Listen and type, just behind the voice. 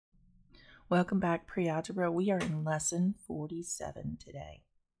Welcome back, Pre-Algebra. We are in Lesson 47 today.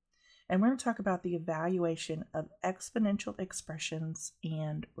 And we're going to talk about the evaluation of exponential expressions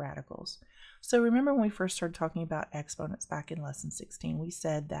and radicals. So remember when we first started talking about exponents back in Lesson 16, we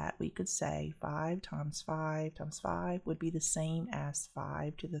said that we could say 5 times 5 times 5 would be the same as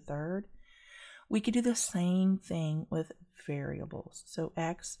 5 to the third. We could do the same thing with variables. So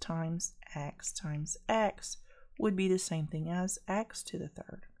x times x times x would be the same thing as x to the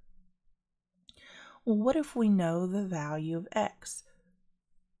third. Well, what if we know the value of x?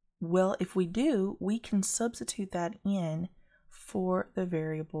 Well, if we do, we can substitute that in for the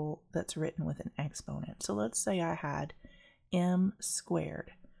variable that's written with an exponent. So let's say I had m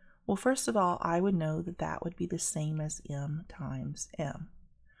squared. Well, first of all, I would know that that would be the same as m times m.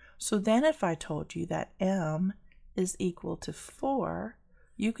 So then if I told you that m is equal to 4,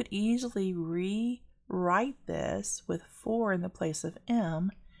 you could easily rewrite this with 4 in the place of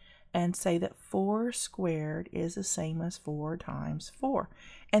m and say that 4 squared is the same as 4 times 4.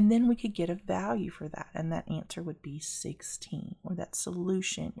 And then we could get a value for that, and that answer would be 16, or that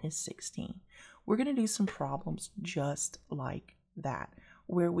solution is 16. We're going to do some problems just like that,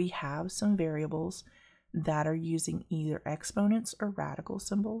 where we have some variables that are using either exponents or radical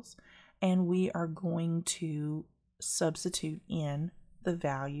symbols, and we are going to substitute in the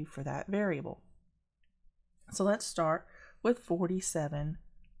value for that variable. So let's start with 47.1.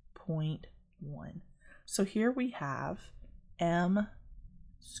 So here we have m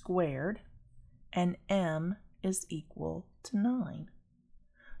squared, and m is equal to 9.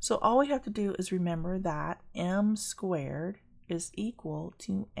 So all we have to do is remember that m squared is equal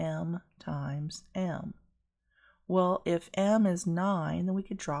to m times m. Well, if m is 9, then we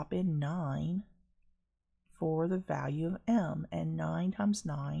could drop in 9 for the value of m. And 9 times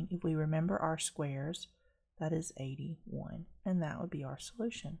 9, if we remember our squares, that is 81. And that would be our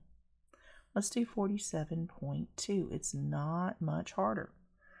solution. Let's do 47.2. It's not much harder.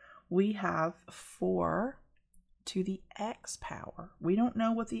 We have 4 to the x power. We don't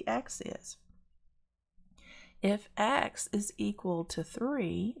know what the x is. If x is equal to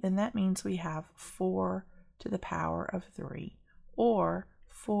 3, then that means we have 4 to the power of 3, or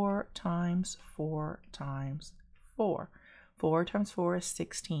 4 times 4 times 4. 4 times 4 is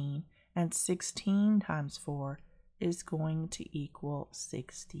 16, and 16 times 4 is going to equal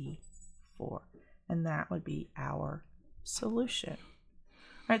 64. And that would be our solution.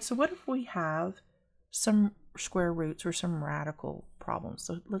 All right, so what if we have some square roots or some radical problems?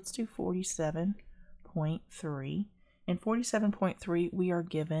 So let's do 47.3. In 47.3, we are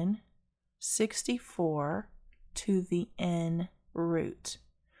given 64 to the n root.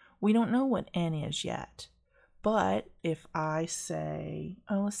 We don't know what n is yet, but if I say,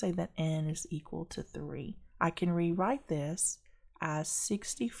 let's say that n is equal to 3, I can rewrite this as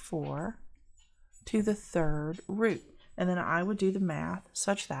 64 to the third root. And then I would do the math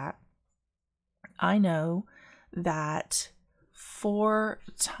such that I know that 4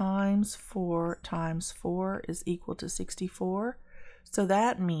 times 4 times 4 is equal to 64. So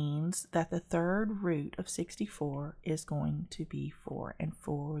that means that the third root of 64 is going to be 4, and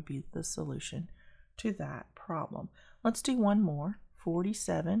 4 would be the solution to that problem. Let's do one more,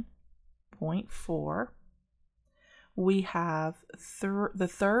 47.4. We have the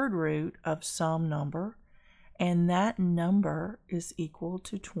third root of some number, and that number is equal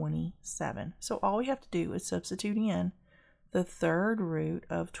to 27. So all we have to do is substitute in the third root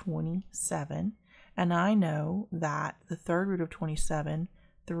of 27, and I know that the third root of 27,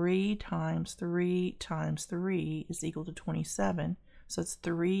 3 times 3 times 3 is equal to 27. So it's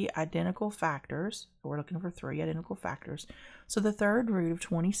 3 identical factors. We're looking for 3 identical factors. So the third root of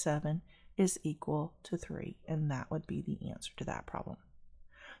 27 is equal to 3, and that would be the answer to that problem.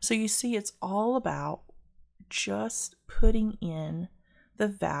 So you see, it's all about just putting in the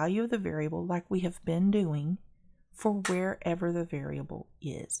value of the variable like we have been doing for wherever the variable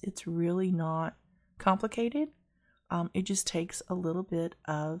is. It's really not complicated. It just takes a little bit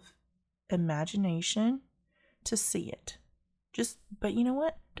of imagination to see it. But you know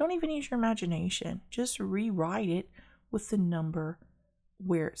what? Don't even use your imagination. Just rewrite it with the number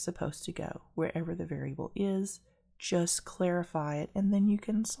where it's supposed to go. Wherever the variable is, just clarify it, and then you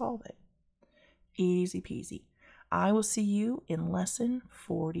can solve it. Easy peasy. I will see you in Lesson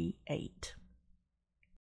 48.